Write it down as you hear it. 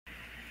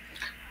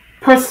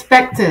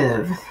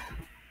Perspective.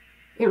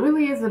 It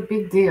really is a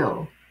big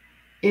deal.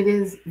 It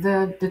is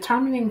the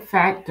determining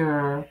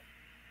factor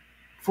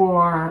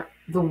for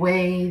the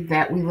way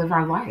that we live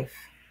our life.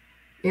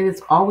 It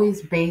is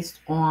always based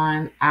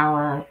on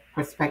our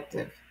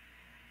perspective.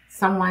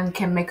 Someone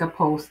can make a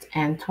post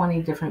and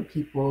 20 different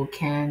people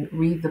can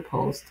read the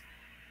post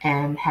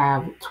and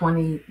have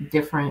 20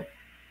 different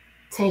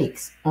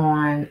takes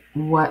on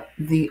what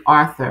the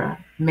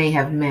author may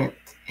have meant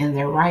in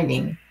their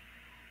writing.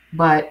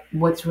 But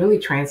what's really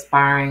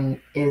transpiring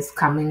is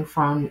coming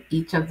from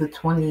each of the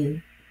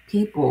 20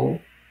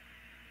 people,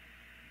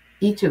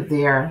 each of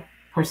their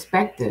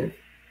perspective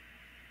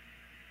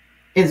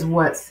is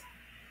what's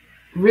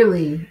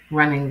really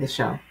running the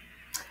show.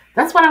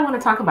 That's what I want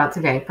to talk about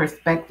today,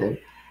 perspective.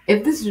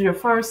 If this is your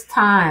first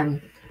time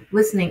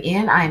listening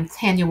in, I am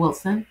Tanya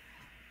Wilson,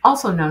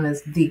 also known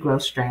as the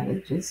Growth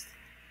Strategist,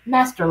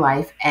 Master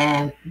Life,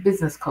 and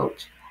Business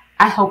Coach.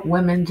 I help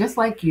women just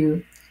like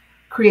you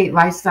create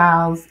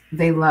lifestyles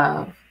they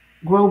love,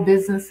 grow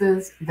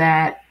businesses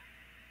that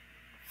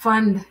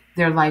fund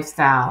their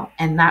lifestyle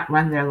and not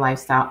run their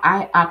lifestyle.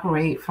 I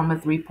operate from a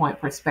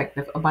 3-point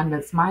perspective: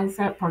 abundance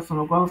mindset,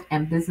 personal growth,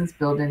 and business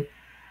building.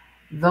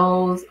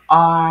 Those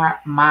are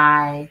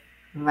my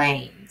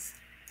lanes.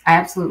 I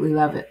absolutely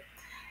love it.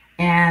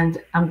 And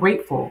I'm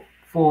grateful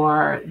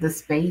for the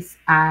space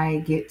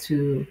I get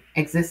to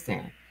exist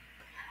in.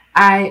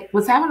 I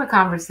was having a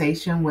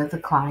conversation with a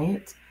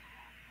client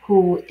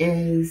who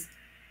is,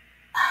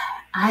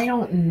 I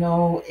don't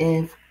know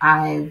if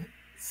I've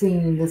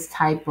seen this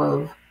type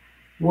of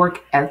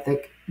work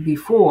ethic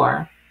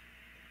before,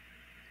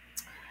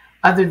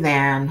 other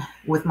than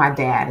with my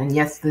dad. And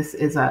yes, this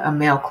is a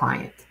male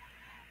client.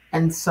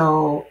 And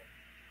so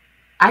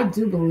I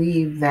do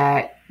believe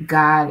that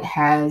God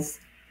has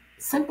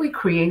simply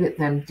created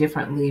them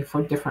differently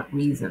for different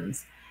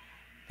reasons.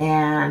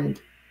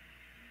 And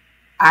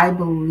I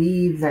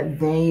believe that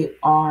they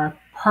are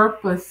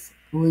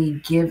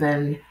purposely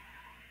given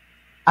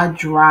a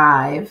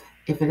drive,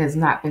 if it has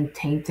not been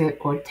tainted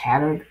or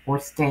tattered or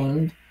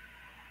stained,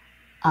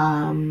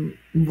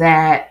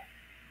 that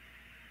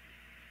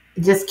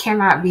just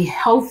cannot be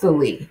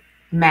healthily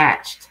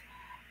matched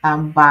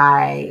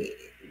by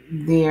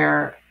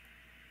their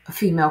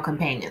female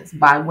companions,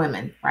 by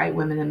women, right?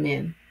 Women and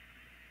men.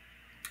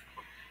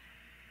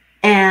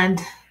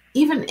 And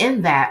even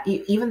in that,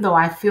 even though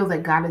I feel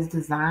that God has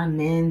designed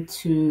men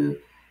to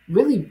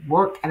really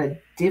work at a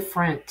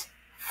different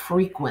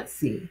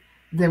frequency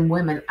than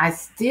women, I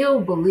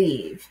still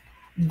believe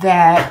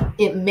that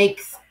it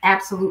makes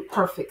absolute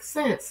perfect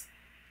sense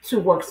to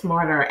work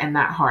smarter and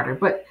not harder.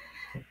 But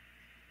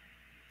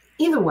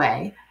either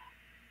way,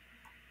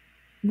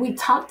 we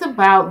talked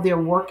about their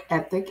work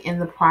ethic in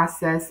the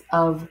process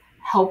of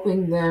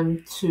helping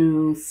them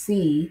to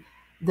see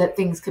that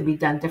things could be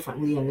done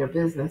differently in their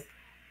business.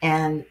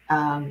 And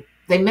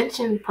they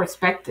mentioned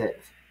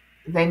perspective.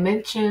 They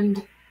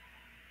mentioned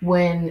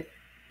when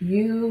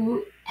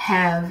you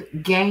have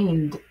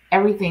gained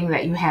everything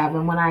that you have.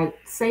 And when I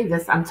say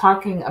this, I'm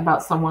talking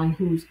about someone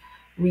who's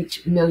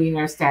reached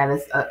millionaire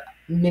status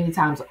many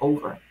times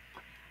over.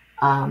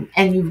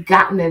 And you've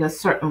gotten it a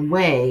certain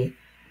way.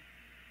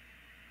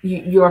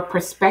 Your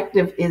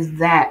perspective is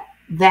that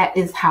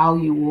is how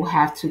you will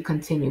have to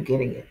continue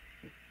getting it.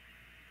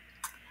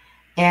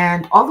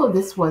 And although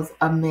this was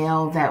a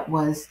male that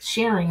was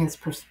sharing his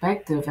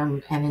perspective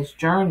and his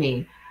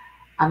journey,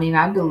 I mean,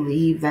 I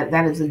believe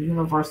that is a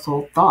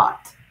universal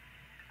thought.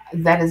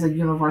 That is a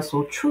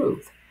universal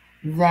truth.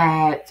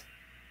 That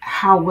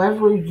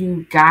however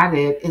you got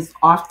it is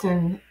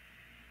often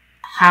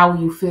how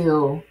you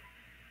feel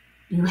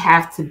you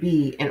have to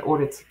be in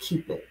order to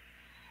keep it.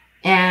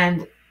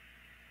 And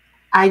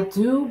I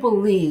do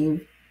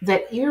believe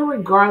that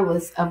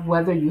irregardless of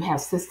whether you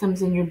have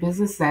systems in your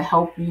business that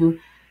help you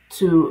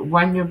to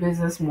run your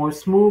business more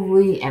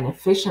smoothly and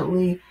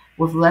efficiently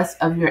with less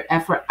of your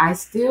effort, I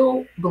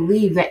still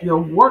believe that your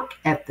work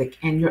ethic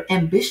and your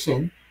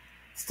ambition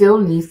still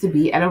needs to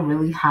be at a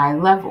really high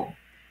level.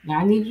 Now,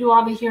 I need you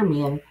all to hear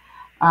me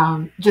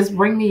and just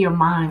bring me your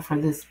mind for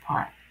this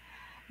part.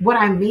 What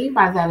I mean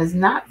by that is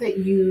not that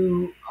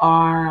you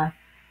are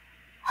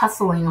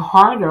hustling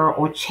harder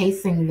or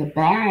chasing the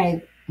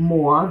bag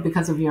more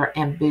because of your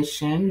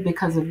ambition,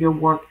 because of your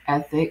work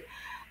ethic,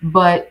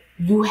 but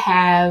you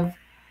have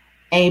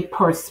a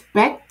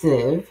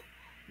perspective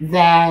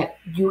that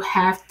you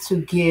have to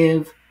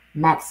give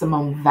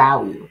maximum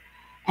value.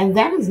 And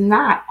that is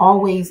not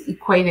always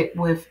equated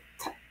with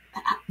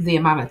the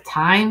amount of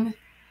time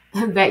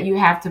that you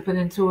have to put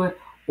into it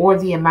or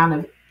the amount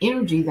of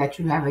energy that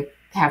you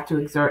have to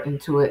exert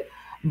into it,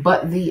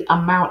 but the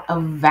amount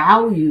of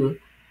value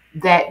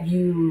that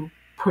you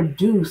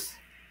produce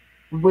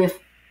with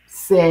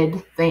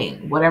said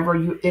thing, whatever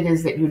it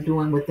is that you're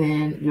doing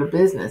within your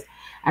business.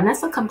 And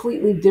that's a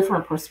completely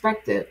different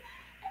perspective.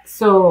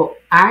 So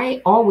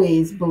I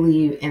always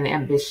believe in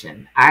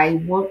ambition. I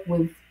work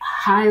with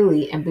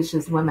highly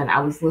ambitious women.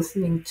 I was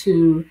listening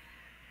to,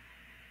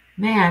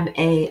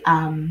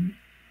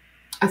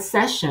 a a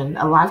session,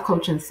 a live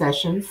coaching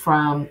session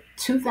from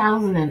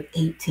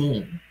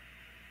 2018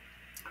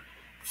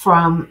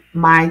 from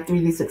my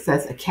 3D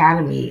Success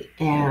Academy.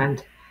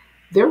 And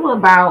there were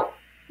about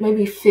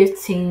maybe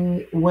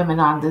 15 women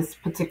on this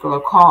particular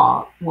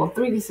call. Well,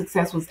 3D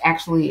Success was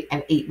actually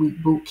an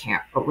 8-week boot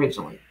camp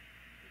originally.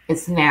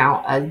 It's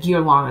now a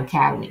year-long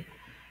academy.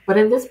 But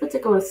in this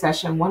particular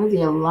session, one of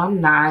the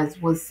alumni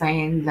was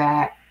saying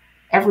that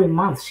every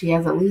month she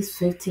has at least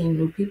 15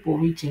 new people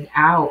reaching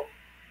out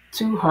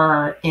to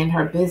her in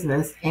her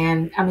business.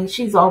 And I mean,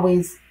 she's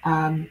always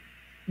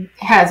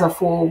has a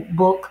full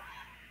book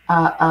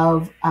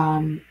of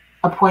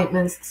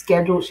appointments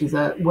scheduled. She's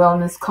a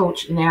wellness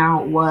coach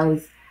now,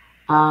 was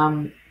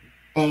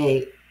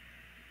a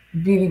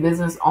beauty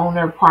business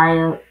owner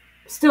prior,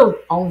 still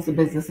owns the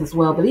business as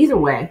well. But either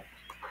way,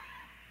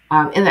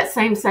 in that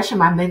same session,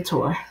 my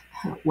mentor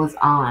was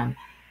on.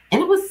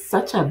 And it was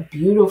such a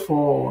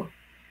beautiful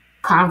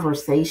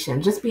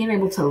conversation, just being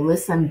able to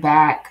listen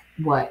back.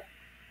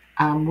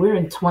 We're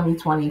in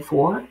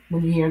 2024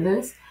 when you hear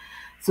this.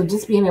 So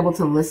just being able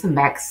to listen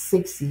back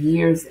 6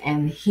 years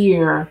and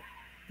hear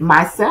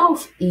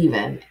myself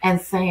even and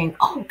saying,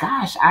 oh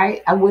gosh,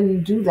 I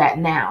wouldn't do that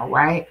now,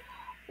 right?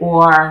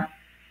 Or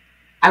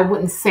I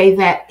wouldn't say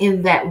that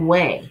in that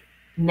way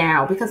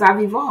now because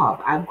I've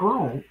evolved, I've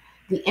grown.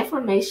 The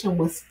information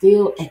was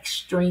still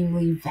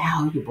extremely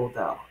valuable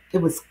though.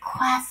 It was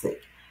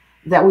classic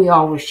that we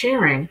all were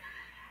sharing.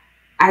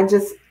 I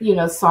just,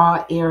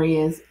 saw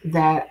areas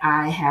that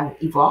I have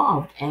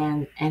evolved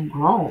and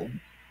grown.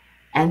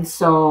 And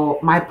so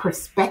my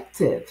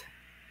perspective,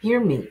 hear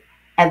me,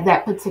 at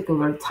that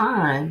particular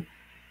time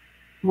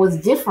was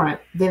different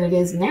than it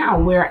is now.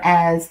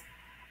 Whereas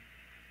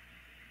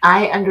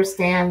I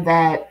understand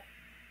that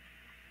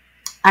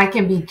I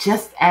can be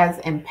just as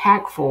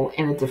impactful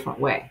in a different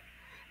way.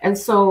 And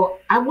so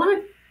I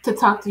wanted to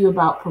talk to you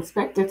about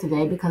perspective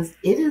today because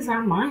it is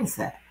our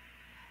mindset.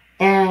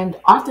 And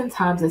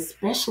oftentimes,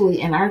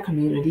 especially in our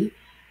community,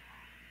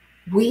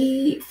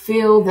 we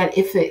feel that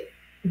if it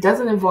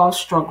doesn't involve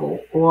struggle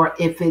or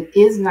if it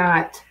is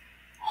not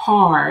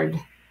hard,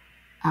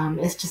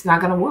 it's just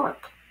not going to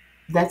work.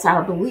 That's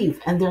our belief.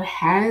 And there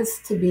has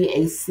to be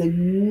a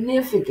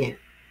significant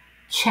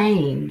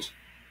change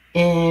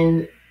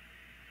in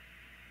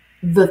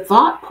the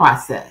thought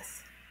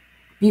process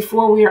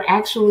before we are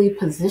actually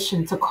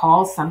positioned to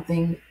call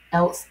something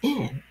else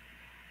in.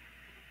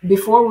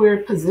 Before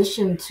we're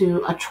positioned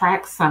to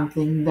attract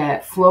something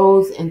that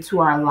flows into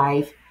our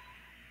life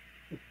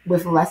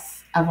with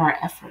less of our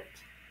effort.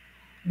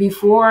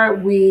 Before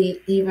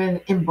we even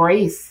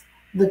embrace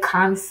the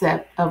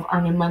concept of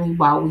earning money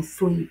while we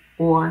sleep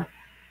or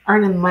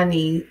earning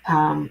money,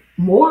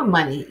 more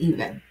money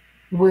even,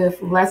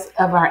 with less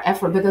of our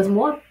effort. Because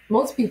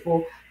most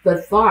people,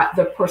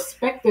 the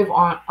perspective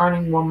on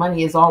earning more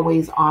money is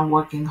always on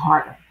working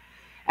harder.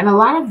 And a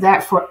lot of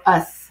that for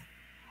us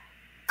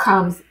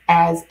comes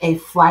as a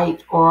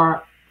flight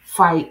or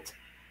fight,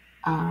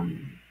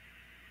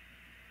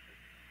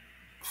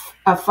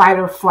 a fight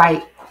or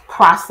flight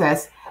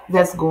process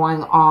that's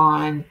going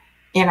on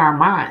in our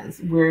minds.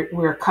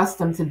 We're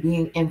accustomed to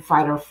being in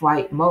fight or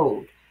flight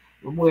mode,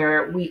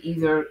 where we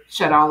either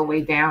shut all the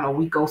way down or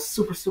we go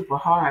super, super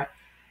hard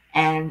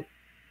and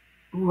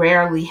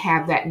rarely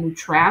have that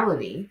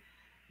neutrality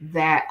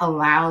that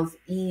allows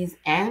ease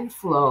and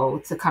flow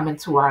to come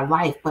into our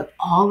life. But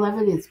all of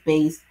it is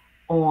based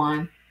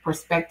on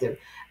perspective.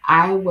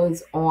 I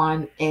was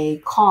on a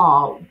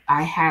call.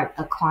 I had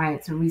a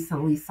client to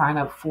recently sign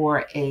up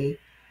for a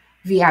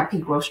VIP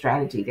growth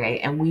strategy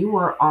day, and we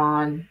were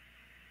on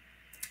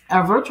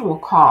a virtual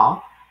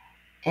call,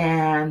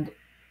 and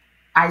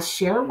I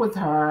shared with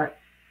her,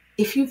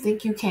 if you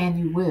think you can,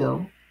 you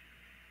will.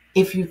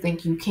 If you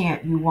think you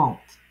can't, you won't.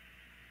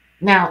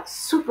 Now,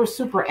 super,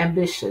 super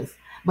ambitious,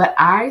 but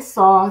I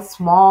saw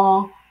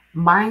small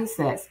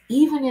mindsets,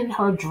 even in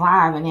her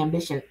drive and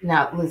ambition.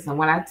 Now, listen,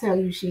 when I tell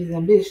you she's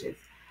ambitious,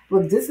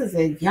 look, this is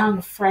a young,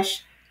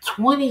 fresh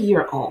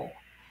 20-year-old.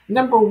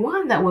 Number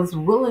one, that was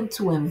willing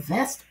to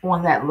invest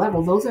on that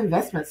level. Those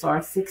investments are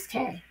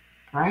 $6,000,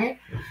 right?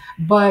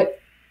 But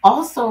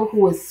also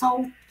who is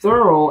so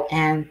thorough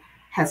and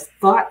has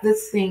thought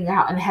this thing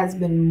out and has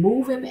been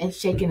moving and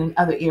shaking in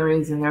other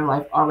areas in their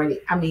life already.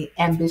 I mean,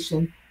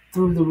 ambition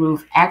through the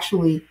roof.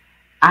 Actually,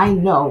 I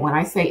know when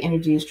I say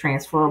energy is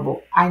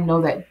transferable, I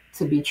know that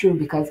to be true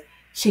because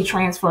she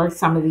transferred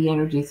some of the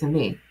energy to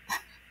me.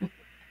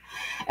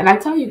 And I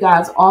tell you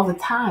guys all the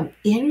time,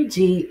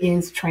 energy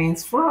is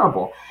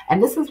transferable.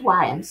 And this is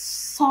why I'm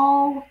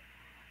so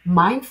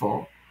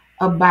mindful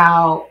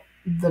about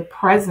the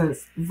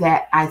presence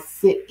that I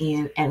sit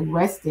in and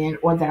rest in,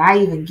 or that I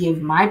even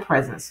give my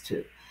presence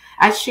to.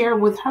 I share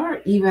with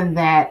her even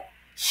that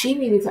she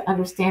needed to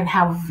understand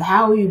how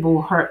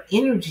valuable her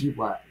energy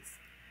was,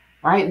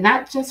 right?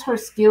 Not just her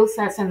skill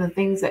sets and the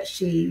things that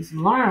she's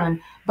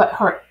learned, but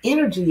her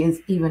energy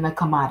is even a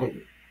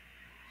commodity.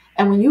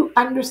 And when you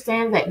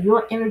understand that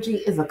your energy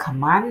is a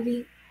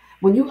commodity,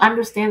 When you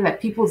understand that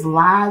people's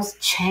lives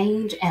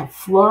change and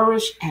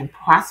flourish and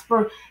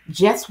prosper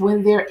just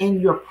when they're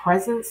in your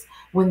presence,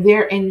 when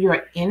they're in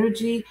your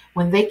energy,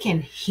 when they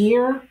can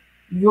hear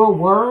your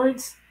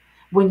words,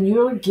 when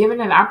you're given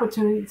an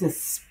opportunity to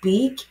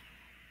speak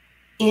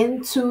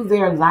into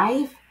their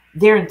life,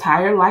 their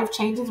entire life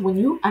changes. When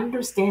you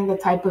understand the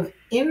type of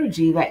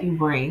energy that you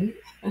bring,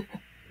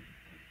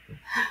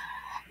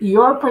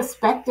 your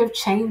perspective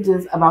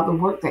changes about the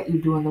work that you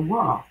do in the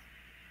world.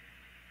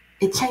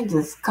 It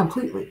changes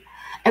completely.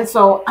 And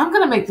so I'm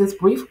going to make this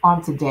brief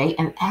on today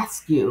and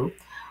ask you,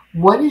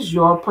 what is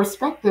your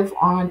perspective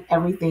on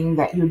everything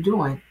that you're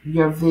doing,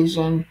 your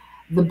vision,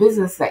 the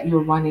business that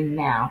you're running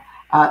now,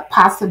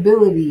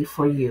 possibility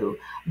for you,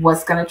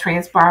 what's going to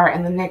transpire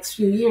in the next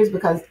few years?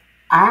 Because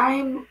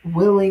I'm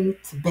willing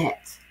to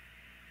bet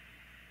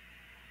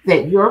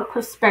that your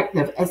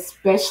perspective,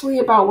 especially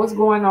about what's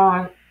going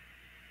on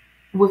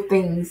with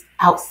things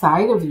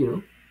outside of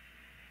you,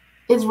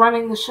 is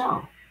running the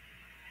show.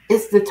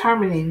 It's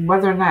determining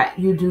whether or not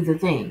you do the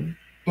thing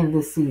in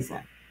this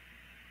season.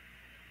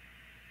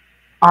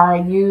 Are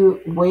you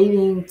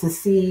waiting to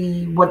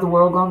see what the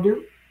world gonna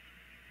do?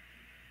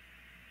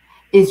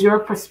 Is your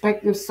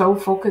perspective so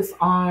focused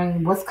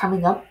on what's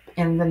coming up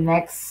in the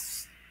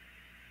next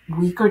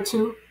week or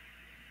two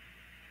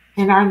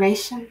in our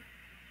nation?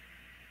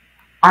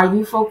 Are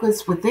you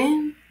focused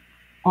within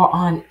or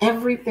on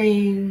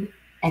everything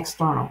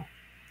external?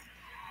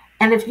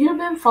 And if you've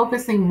been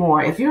focusing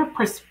more, if your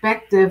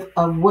perspective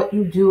of what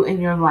you do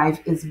in your life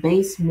is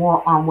based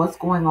more on what's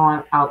going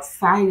on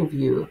outside of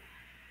you,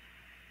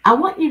 I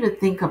want you to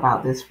think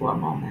about this for a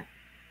moment.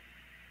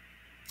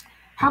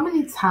 How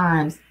many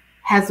times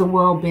has the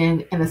world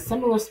been in a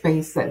similar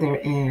space that they're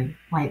in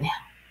right now?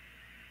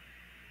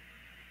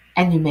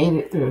 And you made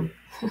it through.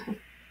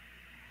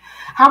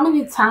 How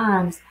many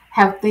times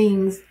have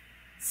things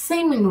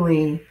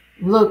seemingly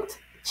looked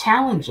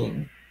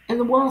challenging in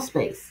the world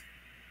space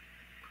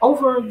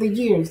over the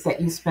years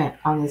that you spent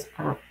on this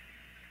earth,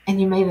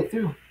 and you made it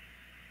through?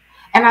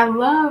 And I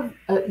love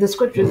the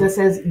scripture that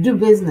says, do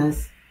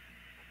business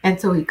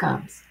until he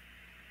comes.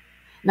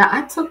 Now,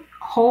 I took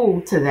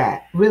hold to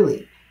that,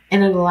 really,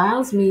 and it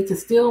allows me to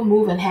still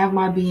move and have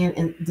my being,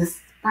 and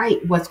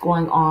despite what's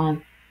going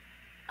on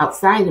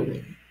outside of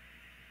me,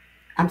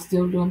 I'm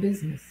still doing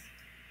business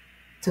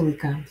till he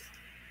comes.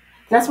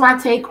 That's my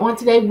take on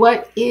today.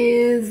 What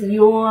is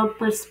your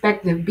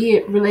perspective? Be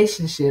it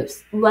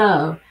relationships,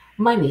 love,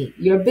 money,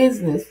 your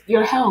business,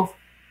 your health,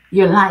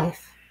 your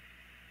life,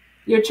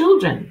 your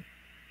children.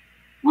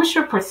 What's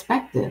your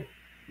perspective?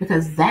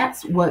 Because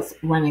that's what's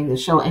running the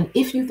show. And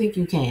if you think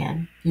you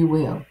can, you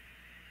will.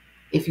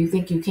 If you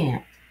think you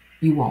can't,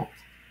 you won't.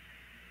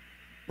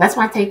 That's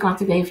my take on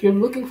today. If you're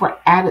looking for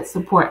added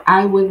support,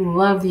 I would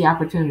love the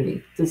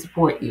opportunity to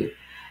support you.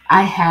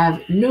 I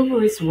have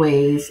numerous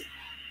ways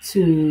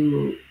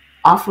to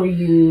offer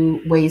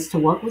you ways to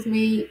work with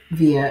me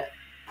via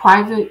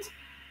private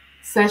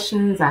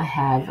sessions. I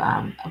have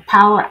a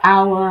power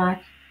hour.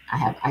 I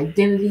have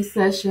identity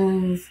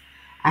sessions.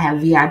 I have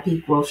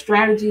VIP growth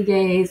strategy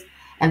days.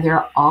 And there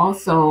are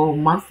also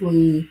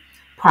monthly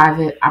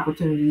private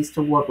opportunities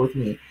to work with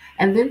me.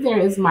 And then there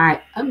is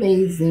my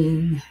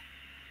amazing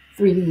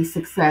 3D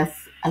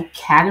Success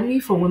Academy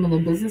for Women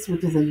in Business,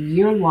 which is a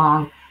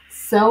year-long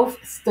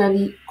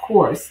self-study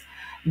course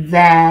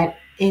that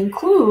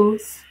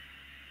includes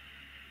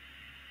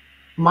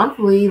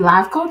monthly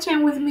live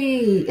coaching with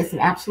me. It's an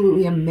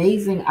absolutely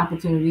amazing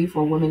opportunity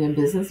for women in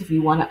business. If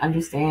you want to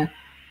understand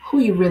who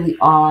you really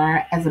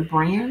are as a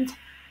brand,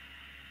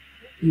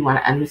 you want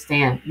to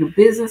understand your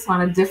business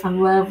on a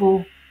different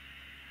level,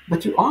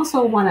 but you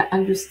also want to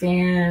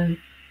understand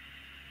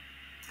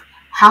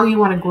how you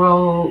want to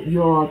grow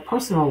your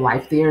personal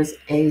life. There's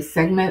a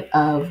segment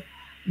of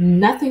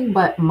nothing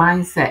but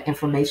mindset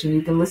information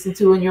you can listen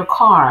to in your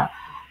car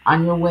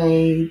on your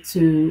way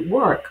to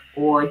work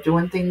or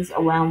doing things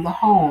around the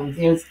home.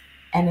 There's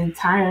an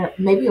entire,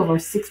 maybe over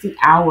 60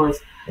 hours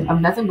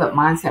of nothing but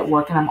mindset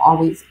work, and I'm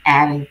always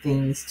adding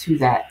things to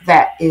that.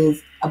 That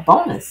is a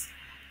bonus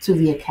to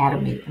the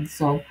Academy. And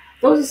so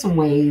those are some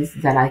ways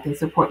that I can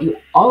support you.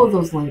 All of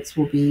those links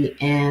will be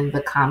in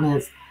the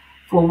comments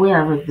for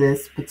wherever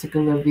this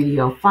particular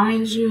video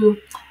finds you.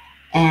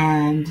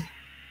 And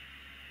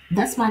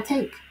that's my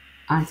take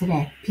on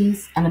today.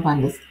 Peace and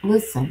abundance.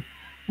 Listen,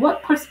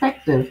 what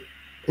perspective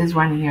is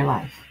running your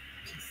life?